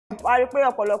wá rí pé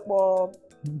ọ̀pọ̀lọpọ̀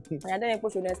àyàdẹ́yìn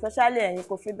pòṣùnà especially ẹ̀yin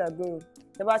Koffi Dagoro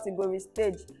tẹ́ bá ti gorí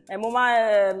stage ẹ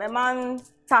máa ń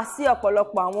ta sí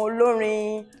ọ̀pọ̀lọpọ̀ àwọn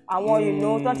olórin àwọn ìnú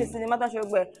tó ń ṣe sinimá tó ń ṣe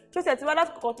gbẹ tó ṣe ti wá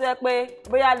láti kọ̀ọ̀kan tó yẹ pé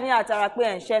bóyá ní àtàrà pé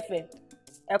ẹ̀ ń ṣẹ̀fẹ̀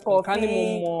ẹ kò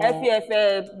fi ẹ̀fẹ̀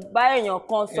bá èèyàn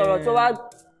kan sọ̀rọ̀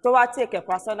tó wá take it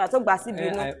personal tó gbà síbi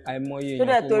inú tó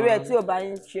dẹ̀ torí ẹ̀ tí ò bá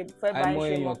yín ṣe fẹ́ bá yín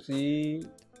ṣe mọ́. àìmọye èèyàn tí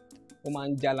ó máa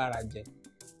ń já lára jẹ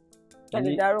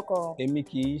èmi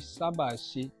kì í sábà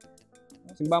ṣe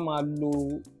tí n bá máa lo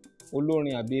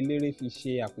olórin àbí eléré fi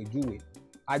ṣe àpèjúwe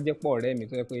á jẹ́ pọ̀ ọ̀rẹ́ mi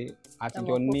tó yẹ pé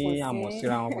àtijọ́ ní àmọ̀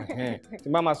síra wọn tí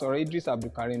n bá máa sọ̀rọ̀ Idris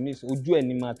Abdulkarim ní ojú ẹ̀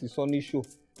ni máa ti sọ ní show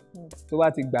tó bá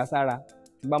ti gbà sára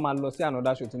tí n bá máa lọ sí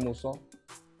another show tí mo sọ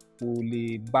kò lè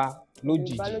bá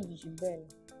lójijì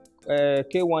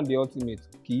K1 the ultimate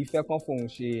kì í fẹ́ kán fòun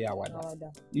ṣe àwàdà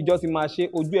ìjọ ti máa ṣe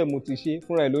ojú ẹ̀ mo ti ṣe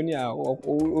fúnra ẹ̀ lónìí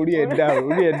orí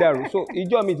ẹ̀ dàrú so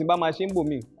ìjọ mi tí bá máa ṣe ń bò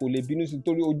mí kò lè bínú sí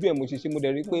torí ojú ẹ̀ mo ṣe mo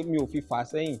dẹ̀ rí pé mi ò fi fà á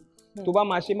sẹ́yìn tó bá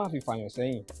máa ṣe má fi fàyàn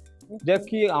sẹ́yìn jẹ́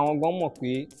kí àwọn gan mọ̀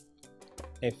pé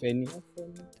ẹ̀fẹ̀ ni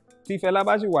tí Fẹlá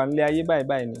bá sì wà nílé ayé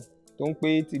báyìí ni tó ń pé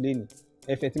tìlé ni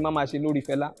ẹ̀fẹ̀ tí máa ṣe lórí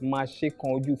Fẹlá máa ṣe kan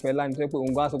ojú Fẹlá ní tó pé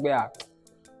òun gan sọ pé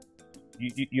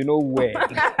you know where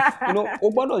o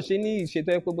gbọ́dọ̀ ṣe ní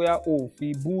ìṣètò pé bóyá o fi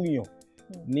búyàn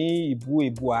ní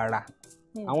ìbú ara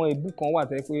àwọn ìbú kan wà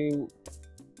tẹ́ pé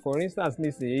for instance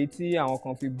nísìnyí èyí tí àwọn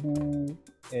kan fi bú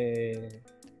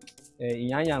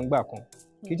ìyáǹyàǹgbà kan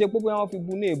kì í ṣe pé bóyá wọ́n fi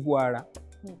bú ní ìbú ara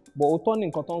bọ̀ ó tọ́ ní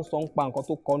nǹkan tó ń sọ ń pa nǹkan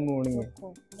tó kọ́ nínú orin yẹn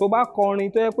tó bá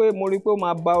kọrin tó yẹ pé mo rí pé ó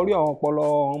máa ba orí àwọn ọpọlọ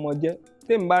ọmọ jẹ́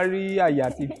tèmi bá rí àyè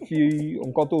àti fi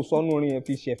nǹkan tó sọ nínú orin yẹn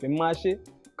fi ṣẹ̀fẹ̀ máa ṣe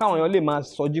káwọn èèyàn lè máa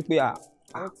sọjí pé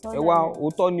ẹ wá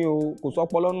òótọ́ ni o kò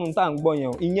sọpọlọ nínú tá à ń gbọ́ yẹn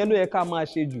o ìyẹn ló yẹ ká máa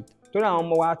ṣe jù torí àwọn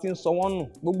ọmọ wa ti ń sọ wọ́n nù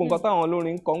gbogbo nǹkan táwọn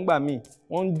olórin ń kọ́ ńgbà míì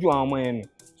wọ́n ń ju àwọn ọmọ yẹn nù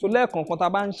so lẹ́ẹ̀kọ̀ọ̀kan tá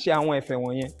a bá ń ṣe àwọn ẹ̀fẹ̀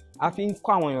wọ̀nyẹn a fi ń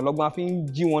kọ́ àwọn èèyàn lọ́gbọ́n a fi ń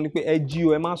jí wọn ni pé ẹ jí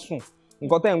o ẹ má sùn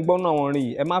nǹkan tẹ́ ń gbọ́ náà wọn rí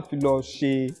ẹ má fi lọ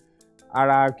ṣe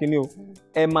ara kíní o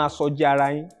ẹ máa sọjí ara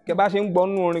yín kẹ bá ṣe ń gbọ́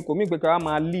nínú orin kò mí pé ká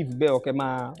máa live bẹ́ẹ̀ ọ̀kẹ́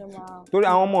máa torí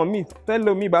àwọn ọmọ mi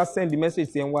tẹ́lẹ̀ mi bá send message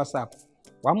sí ẹ WhatsApp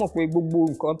wàá mọ̀ pé gbogbo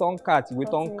nǹkan tó ń kà àtìwé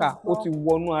tó ń kà ó ti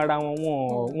wọnú ara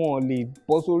wọn lè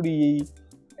bọ́ sórí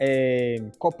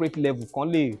corporate level kan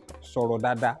lè sọ̀rọ̀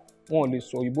dáadáa wọn ò lè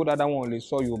sọ Ìgbò dáadáa wọn ò lè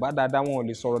sọ Yorùbá dáadáa wọn ò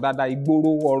lè sọ̀rọ̀ dáadáa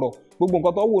ìgboro ọ̀rọ̀ gbogbo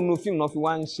nǹkan tó wò nínú fíìmù náà fi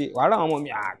wá ń ṣe wàhálà àwọn ọmọ mi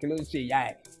kí ló ń ṣe ìyá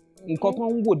ẹ̀ nǹkan tó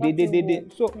ń wò déédéé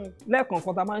so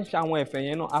lẹ́ẹ̀kọ̀ọ̀kan tá a máa ń ṣe àwọn ẹ̀fẹ̀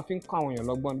yẹn náà a fi ń kọ́ àwọn èèyàn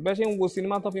lọ́gbọ́n bẹ́ẹ̀ ṣe ń wo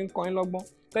sinimá tó fi ń kọ́ yín lọ́gbọ́n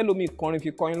tẹ́lómi kọrin fi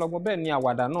kọ́ yín lọ́gbọ́n bẹ́ẹ̀ ni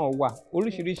àwàdà náà wà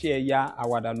oríṣiríṣi ẹ̀yà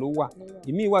àwàdà ló wà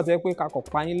ìmí ìwà tó yẹ pé kakọ̀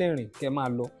pa yín lẹ́rìn kẹ́ máa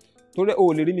lọ torí o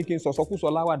ò lè rí mi kí n sọ̀sọ́kúsọ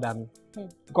láwàdà mi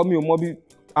nǹkan mi ò mọ bí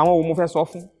àwọn òun mo fẹ́ sọ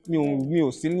fún mi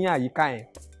ò sí ní àyíká yẹn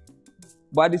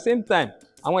but at the same time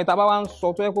àwọn ìta bá wá ń sọ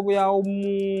tó yẹ pé bóyá ó mú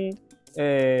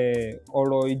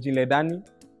ọ̀rọ̀ ìjìnlẹ̀ dání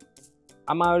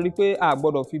a máa rí pé a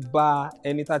gbọ́dọ̀ fi ba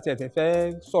ẹni tá tiẹ̀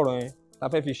fẹ́ sọ̀rọ̀ yẹn tá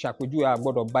fẹ́ fi ṣàpèjúwe a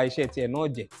gbọ́dọ̀ ba iṣẹ́ tiẹ̀ náà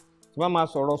jẹ́ tí wọ́n máa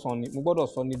sọ̀rọ̀ sàn ni mo gbọ́dọ̀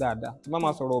sọ ní dáadáa tí wọ́n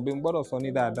máa sọ̀rọ̀ òbí mo gbọ́dọ̀ sọ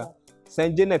ní dáadáa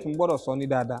Saint Janet mo gbọ́dọ̀ sọ ní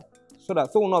dáadáa so that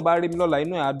tóun náà bá rí mi lọ́la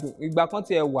inú ẹ̀ á dùn ìgbà kan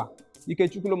tiẹ̀ wà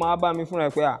Ikechukwu ló máa bá mi fúnra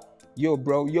ẹ̀ pé yo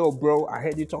bro I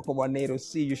heard you talk about NATO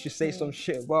C you should say some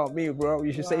shit about me bro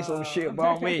you should say some shit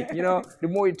about me you know the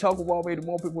more you talk about me the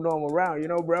more people know I'm around you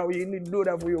know bro you need to do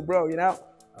that for you bro you know.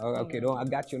 Okay, don't I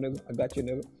got you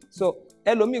nigga so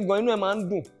ẹlòmíì gan inú ẹ máa ń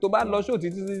dùn tó bá lọ ṣó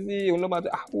títí òun ló máa tó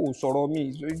kò sọ̀rọ̀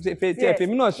mi tí ẹ̀fẹ̀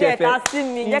mi náà ṣe ẹ̀fẹ̀ ṣe ẹ̀ka sí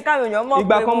mi jẹ́ káwọn èèyàn mọ̀ pé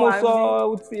ìgbà kan mo sọ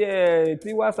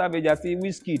Tiwa Savage àti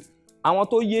Wizkid àwọn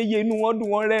tó yéye inú wọn dùn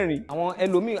wọn rẹ́rìn àwọn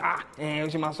ẹlòmíì ó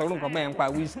ṣe máa sọ̀rọ̀ nǹkan bẹ́ẹ̀ ń pa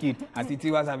Wizkid àti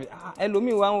Tiwa Savage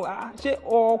ẹlòmíì wa ṣé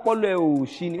ọpọlọ ẹ ò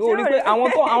ṣí ni ó rí pé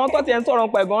àwọn tó tiẹ̀ ń sọ̀rọ̀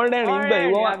nípa ẹ̀gàn rẹ́rìn ń bẹ̀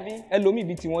ìwọ wa ẹlòmíì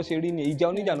bíi tí wọ́n ṣe rí ni ìjà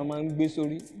oníjà náà máa ń gbé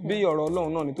sórí bí ọ̀rọ̀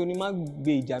Ọlọ́run náà ni tó ní má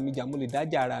gbé ìjà mi jà mo lè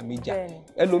dájà ara mi jà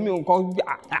ẹlòmíì nǹkan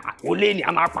ó lé ní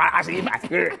a máa para sí ibà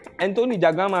ẹni tó ní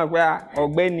ìjà gan máa pẹ́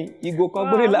ọ̀gbẹ́ni ìgò kan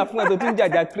gbórí la fún ẹ tó ti ń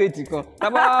jàjà kírètì kan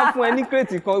tábà fún ẹ ní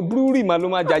kírètì kan búrúrì mà ló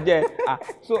máa jàjẹ́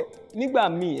so nígbà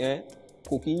míì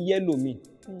kò kí ń yẹ́lò mi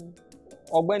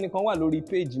ọ̀gbẹ́ni kan wà lórí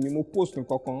page mi mo post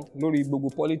nǹkankan lórí gbogbo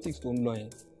politics tó ń lọ yẹn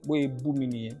bóyá bú mi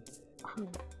nìyẹn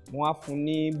mo wá fún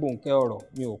ní bòńkẹ́ ọ̀rọ̀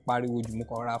mi ò pariwo jù mo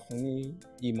kàn ra fún ní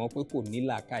ìmọ̀ pé kò ní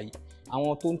làákàyè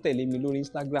àwọn tó ń tẹ̀lé mi lórí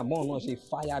Instagram bọ́ọ̀ náà ṣe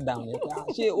fire down yẹn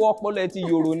ṣé ọpọlọ ẹ ti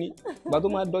yòrò ni ìgbà tó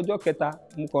máa dọjọ́ kẹta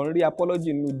mo kàn rí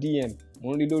apology nínú DM mo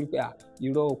ń rí lórí pé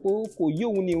irọ́ pé kò yí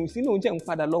òun ni òun sínú òun jẹ́ ń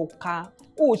padà lọ ka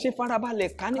ó ṣe farabalẹ̀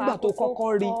ká nígbà tó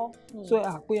kọ́kọ́ rí so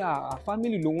pé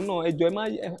family lòun náà ẹjọ́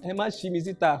ẹ má ṣí mi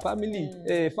síta family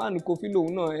fan Koffi lòun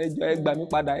náà ẹjọ́ ẹ gbà mí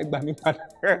padà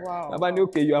bàbá ní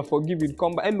okay you are forgiven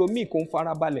come back ẹlòmíì kò ń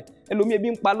farabalẹ̀ ẹlòmíì ebi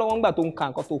ń pa lọ́wọ́ ńgbà tó ń ka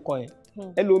nǹkan tó kọ yẹn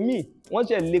ẹlòmíì wọ́n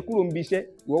ṣe lè kúrò níbi iṣẹ́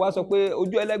ìwọ wá sọ pé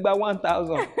ojú ẹlẹ́gbàá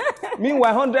 1000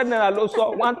 meanwhile 100 naira ló sọ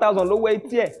 1000 ló wọ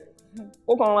etí ẹ̀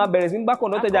ó kàn máa bẹ̀rẹ̀ sí ń bá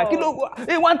kọ̀ọ̀nà tẹ̀jà kí ló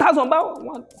 1000 bá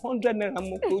 100 naira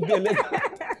mo kó ojú ẹlẹ́gbàá.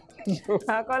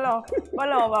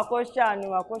 kọ́lọ̀ wa kó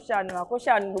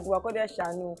ṣàánú gbogbo wa kó dẹ̀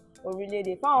ṣàánú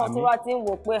orílẹ̀-èdè fáwọn tó wá ti ń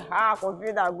wò pé Koffi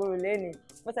Dagoro lẹ́nìí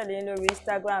bó tẹ̀lé yín lórí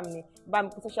Instagram ni bá mi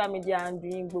kó social media handle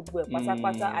yín gbogbo ẹ̀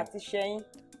pátápátá àti ṣẹ́yìn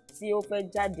tí ó fẹ́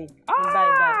jáde ní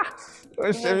báyìí. ó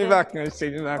ṣe mí bákan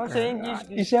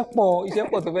iṣẹ́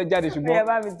pọ̀ tó fẹ́ jáde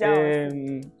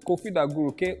ṣùgbọ́n Koffi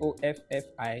Dagoro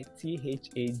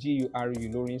KOFFITHAGURU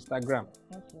lórí Instagram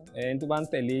ẹni tó bá ń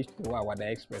tẹ̀lé ètò Àwàdà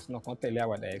Express náà kàn tẹ̀lé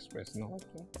Àwàdà Express náà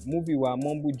múvì wa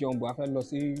mumbo jumbo a fẹ́ lọ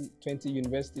sí 20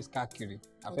 universities káàkiri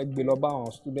a fẹ́ gbé lọ bá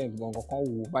àwọn students gangan kan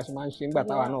wò bá ṣe máa ń ṣe nígbà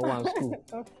táwa náà wà ní school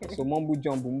so mumbo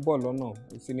jumbo ń bọ̀ lọ́nà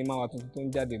sinimá wa tuntun tó ń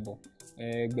jáde bọ̀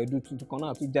gbẹ̀du tuntun kan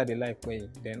náà tún jáde láìpẹ́ yìí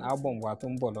then album wa tó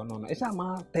ń bọ̀ lọ́nà ẹ ṣáà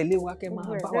máa tẹ̀lé wa kẹ́ máa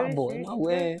bá wa bọ̀ ẹ máa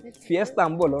wẹ́ fiesta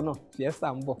ń bọ̀ lọ́nà fiesta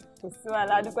ń bọ̀. kò sí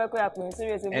wàhálà adúpẹ́ pé àpòyìn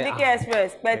sórí ètò Miliki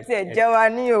Express pẹ́tì ẹ̀ jẹ́ wa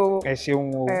ní o. ẹ ṣeun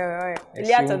o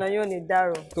ilé àtọ̀nà yóò ní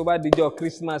dárò. tó bá dijọ́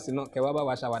Christmas náà kẹ́ wá bá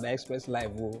wa ṣàwàdà Express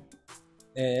live o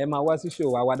ẹ máa wá sí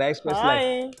show Àwàdà Express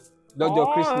live lọ́jọ́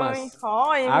Christmas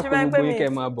a kò gbogbo yín kẹ́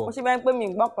máa bọ̀. mo ṣe máa ń pè mí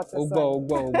gbọ́ pọ̀ tẹ̀sán. ó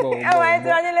gbọ́. ẹ̀wọ̀n ẹ̀ tí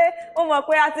wọ́n nílé ó mọ̀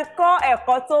pé a ti kọ́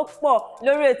ẹ̀kọ́ tó pọ̀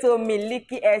lórí ètò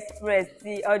Miliki Express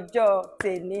ti ọjọ́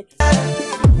tèmi.